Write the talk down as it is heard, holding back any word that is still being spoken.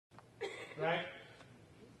right?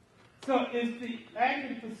 So it's the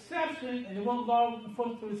act of perception, and it won't allow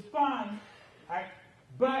folks to respond, right?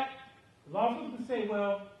 But law enforcement can say,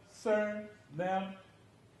 well, sir, ma'am,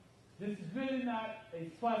 this is really not a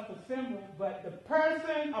swastika symbol, but the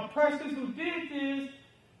person or persons who did this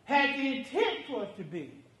had the intent for it to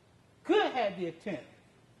be. Could have the intent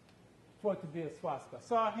for it to be a swastika.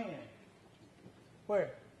 Saw a hand. Where?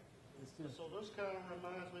 So this kind of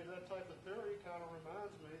reminds me, that type of theory kind of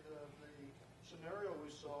reminds me of the scenario we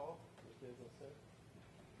saw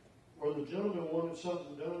where the gentleman wanted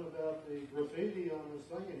something done about the graffiti on his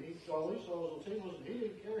thing, and all he saw was Latinos, and he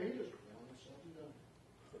didn't care. He just wanted something done.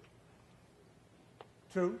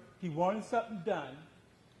 True. He wanted something done,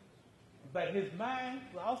 but his mind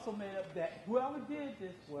was also made up that whoever did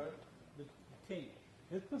this were the team.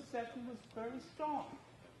 His perception was very strong.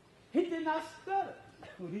 He did not stutter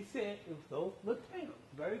when he said it was those Latinos.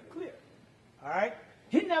 Very clear. All right?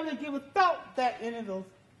 He never gave a thought that any of those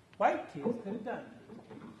white kids could have done it.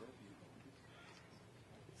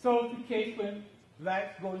 So it's the case when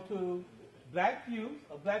blacks go into black youth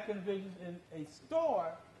or black individuals in a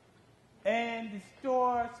store, and the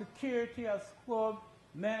store security or store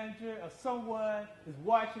manager or someone is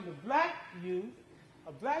watching the black youth,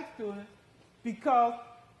 a black student, because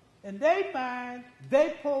in their mind,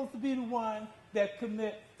 they're supposed to be the one that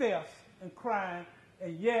commit thefts and crime,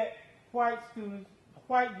 and yet white students,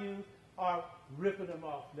 white youth are ripping them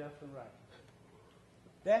off left and right.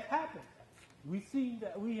 That happens. We see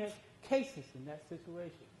that we had cases in that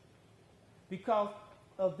situation because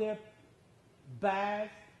of their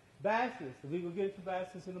biases. We will get into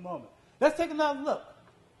biases in a moment. Let's take another look.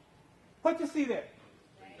 What you see there?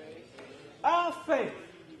 Our faith.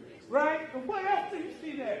 Right? And what else do you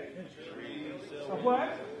see there? A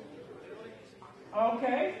what?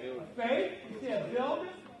 Okay. A face. You see a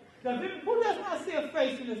building. Who does not see a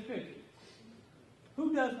face in this picture?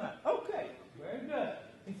 Who does not? Okay. Very good.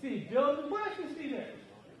 You see a building. What else you see there?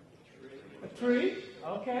 A tree.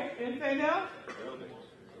 Okay. Anything else?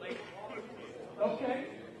 Okay.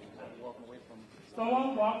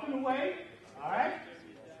 Someone walking away. All right.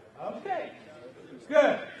 Okay.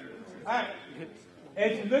 Good. All right.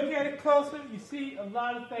 As you look at it closer, you see a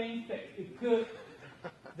lot of things that is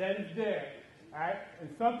there. All right? And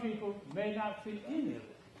some people may not see any of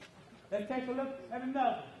it. Let's take a look at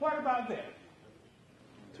another. What about that?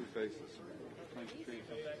 Two faces.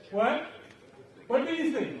 What? What do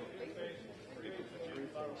you see?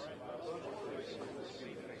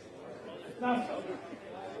 Now,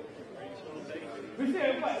 we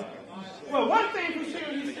said what? Well, one thing for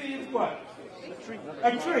sure you see is what?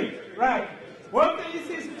 A tree. Right. One thing you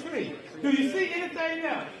see is a tree. Do you see anything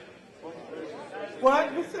else?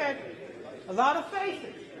 What? We said a lot of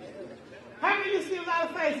faces. How many of you see a lot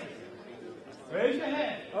of faces? Raise your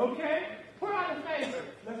hand. Okay. Where are the faces?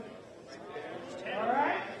 All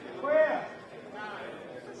right. Where?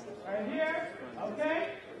 Right here.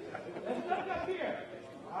 Okay. Let's look up here.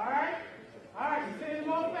 All right. All right. You see any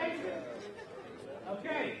more faces?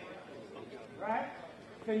 Okay. Right.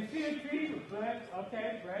 So you see a tree with branches,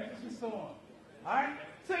 okay, branches and so on. All right?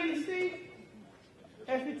 So you see,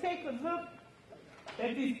 if you take a look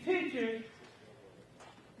at these pictures,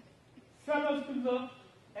 some of us can look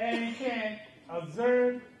and can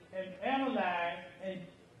observe and analyze and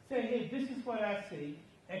say, hey, this is what I see,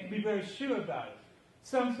 and can be very sure about it.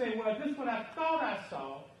 Some say, well, this is what I thought I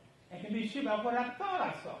saw, and can be sure about what I thought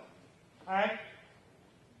I saw. All right?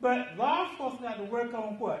 But law enforcement have to work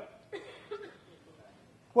on what?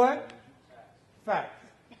 What? Facts.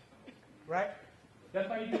 Right? That's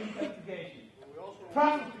why you do investigation.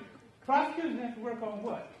 Prosecutors have to work on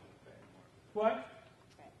what? What?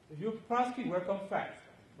 If you prosecute, work on facts.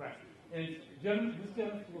 Right. And this gentleman will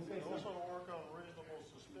say something. Also work on reasonable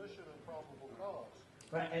suspicion and probable cause.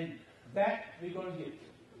 Right, and that we're going to get.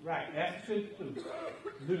 Right, that's the truth.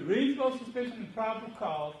 The reasonable suspicion and probable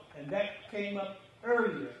cause, and that came up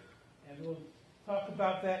earlier, and we'll talk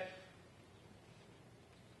about that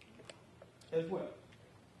as well.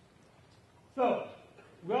 So,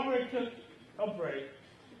 we already took a break.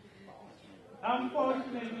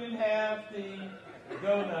 Unfortunately, we didn't have the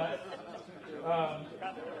donuts.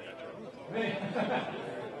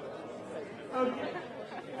 Okay.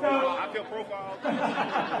 So, I feel profiled.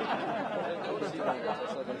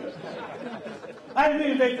 I didn't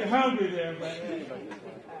mean to make you hungry there, but anyway.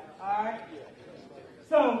 All right.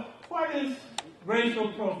 So, what is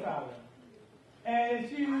racial profiling?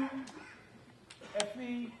 If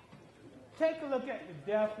we take a look at the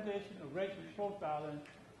definition of racial profiling,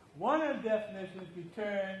 one of the definitions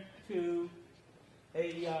returns to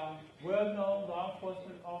a well-known law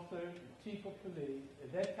enforcement officer chief of police.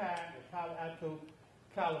 At that time, in Palo Alto,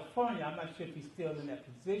 California, I'm not sure if he's still in that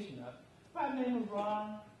position. By the name of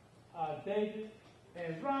Ron Davis.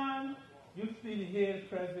 And Ron used to be the head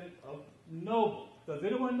president of NOBLE. Does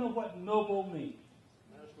anyone know what NOBLE means?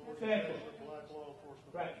 National Organization of Black Law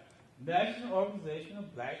Enforcement. Right. National Organization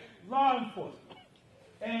of Black Law Enforcement.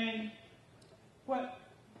 And what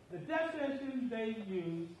the definition they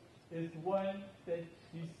use is the one that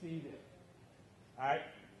you see there. All right?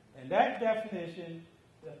 And that definition,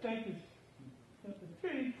 I think, is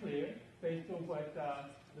pretty clear based on what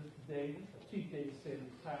Mr. Davis, Chief Davis, said at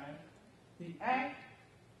the time. The act,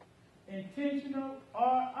 intentional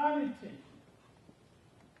or unintentional,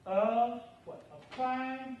 of what?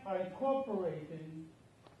 Applying or incorporating,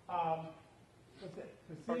 what's that?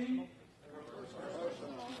 Perceived?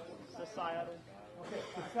 Societal. Okay,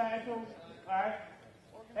 societal, all right?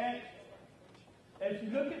 And as you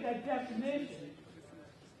look at that definition,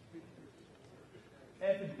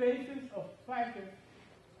 as the basis of factors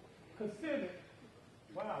considered,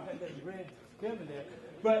 wow, I got that red stem in there,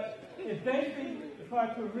 but it's basically, it's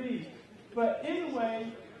hard to read, but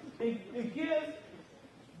anyway, it gives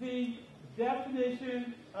the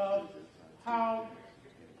definition of how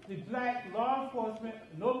the black law enforcement,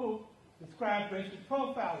 Noble described racial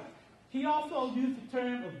profiling. He also used the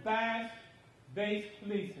term of bias-based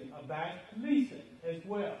policing, or bias policing as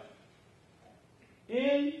well.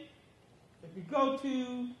 If you go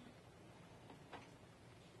to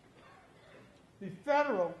the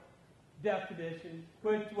federal definition,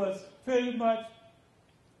 which was pretty much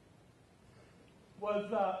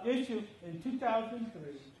issued in 2003,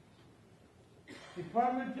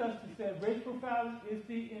 Department of Justice said race profiling is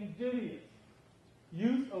the invidious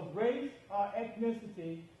use of race or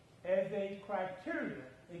ethnicity as a criteria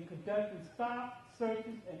in conducting stop,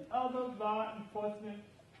 searches, and other law enforcement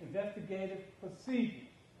investigative procedures.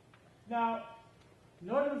 Now, in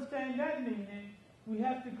order to understand that meaning, we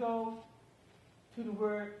have to go to the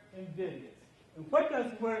word invidious. And what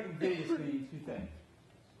does the word invidious mean, you think?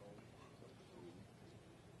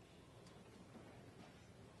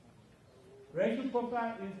 Racial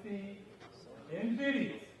profile is the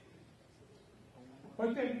invidious.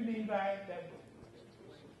 What do you mean by that word?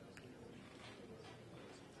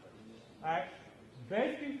 All right.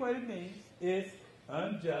 Basically what it means is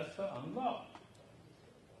unjust or unlawful.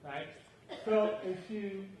 Right? So if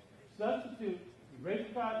you substitute, racial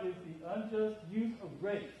profile is the unjust use of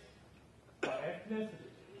race or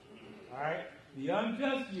ethnicity. All right? The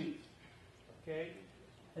unjust use. Okay?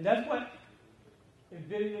 And that's what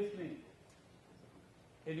invidious means.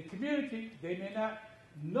 In the community, they may not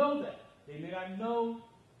know that. They may not know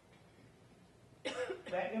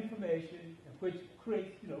that information, which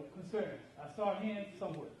creates, concerns. I saw a hand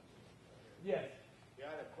somewhere. Yes.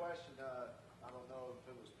 Yeah, I had a question. I don't know if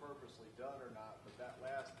it was purposely done or not, but that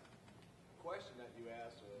last question that you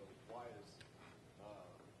asked, why is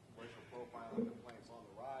racial profiling complaints on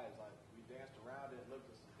the rise? We danced around it, looked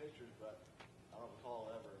at some pictures, but I don't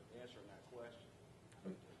recall ever answering that question.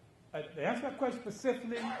 The answer to that question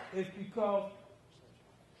specifically is because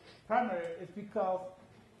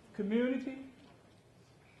community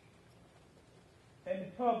and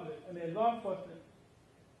the public, law enforcement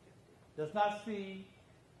does not see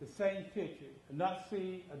the same picture, don't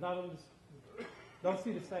see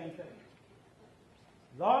the same thing.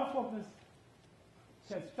 Law enforcement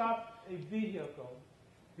can stop a vehicle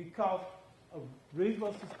because of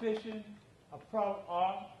reasonable suspicion,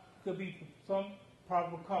 or could be some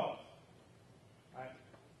probable cause. Right?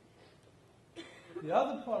 The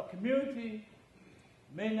other part, community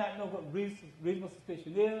may not know what reasonable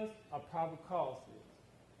suspicion is or probable cause is.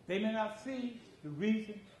 They may not see the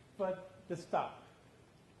reason for the stop.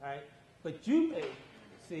 Right? But you may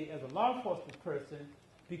see as a law enforcement person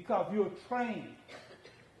because you're trained.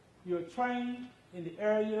 You're trained in the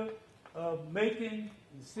area of making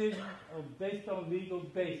decisions based on legal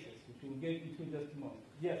basis, which we'll get into in just a moment.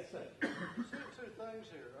 Yes, sir. I'm seeing two things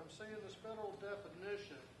here. I'm seeing this federal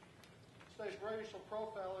definition states racial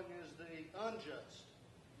profiling is the unjust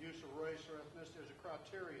use of race or ethnicity as a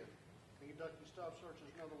criterion in conducting stop searches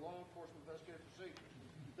and other law enforcement investigative procedures.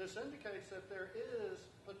 This indicates that there is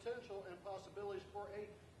potential and possibilities for a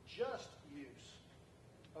just use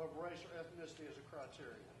of race or ethnicity as a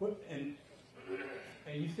criterion.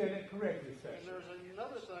 And you said it correctly, sir. And there's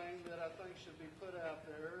another thing that I think should be put out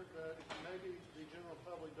there that maybe the general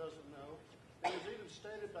public doesn't know. It was even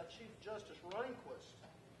stated by Chief Justice Rehnquist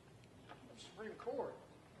of the Supreme Court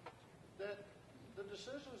that the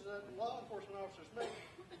decisions that law enforcement officers make,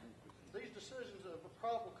 these decisions of a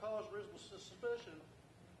probable cause, reasonable suspicion,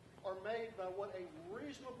 are made by what a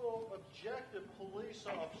reasonable, objective police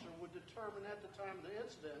officer would determine at the time of the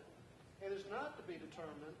incident, and is not to be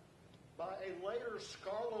determined by a later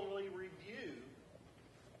scholarly review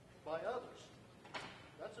by others.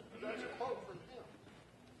 That's a quote from him.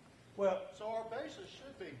 Well, So our basis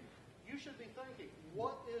should be, you should be thinking,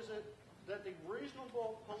 what is it that the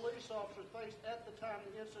reasonable police officer thinks at the time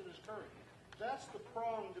the incident is occurring? That's the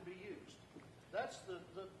prong to be used. That's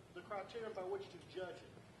the criterion by which to judge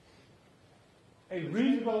it. a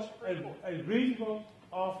reasonable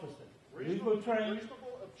officer, reasonable trained,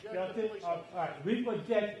 Reasonable, objective police all officer. right, reasonable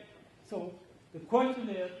objective. So the question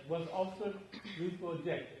is, was the officer reasonable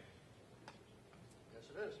objective? Yes,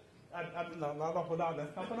 it is. No,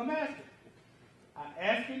 that's not what I'm asking. I'm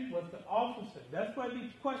asking was the officer. That's why the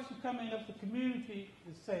question coming up the community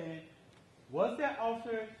is saying, was that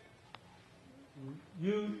officer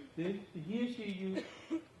did he or she use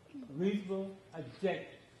reasonable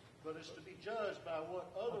objective? But it's to be judged by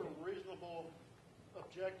what other reasonable,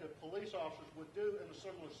 objective police officers would do in a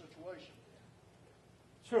similar situation.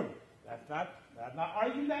 True. I'm not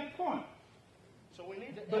arguing that point. So we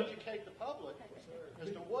need to educate the public as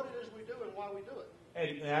to what it is we do and why we do it.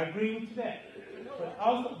 And I agree with you that.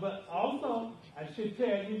 But also, I should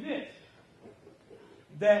tell you this,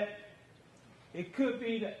 that it could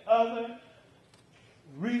be that other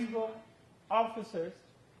reasonable officers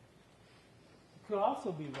could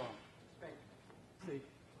also be wrong. See?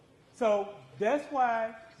 So that's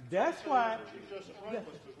why, Chief Justice Rehnquist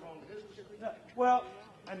is wrong in his decision. well,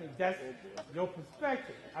 I mean, that's your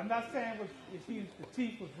perspective. I'm not saying if the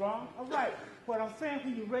chief was wrong or right. What I'm saying,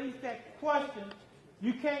 when you raise that question,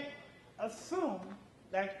 you can't assume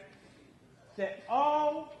that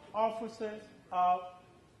all officers are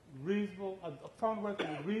reasonable, upon work in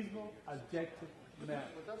a reasonable, objective manner.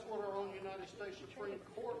 But that's what our own United States Supreme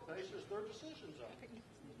Court bases their decisions on.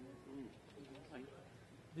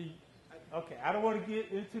 Okay, I don't want to get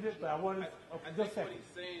into this, but I want to. Okay, I just a think what second.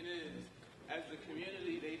 he's saying is, as the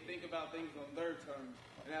community, they think about things on their terms,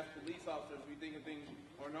 and as police officers, we think of things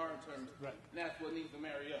on our terms. Right. And that's what needs to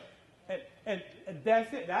marry up. And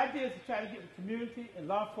that's it. The idea is to try to get the community and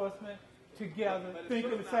law enforcement together,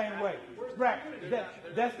 thinking the same way. Right.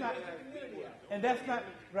 That's not. And that's not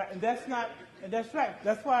right. And that's not. And that's right.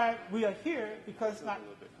 That's why we are here, because it's not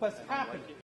what's happening.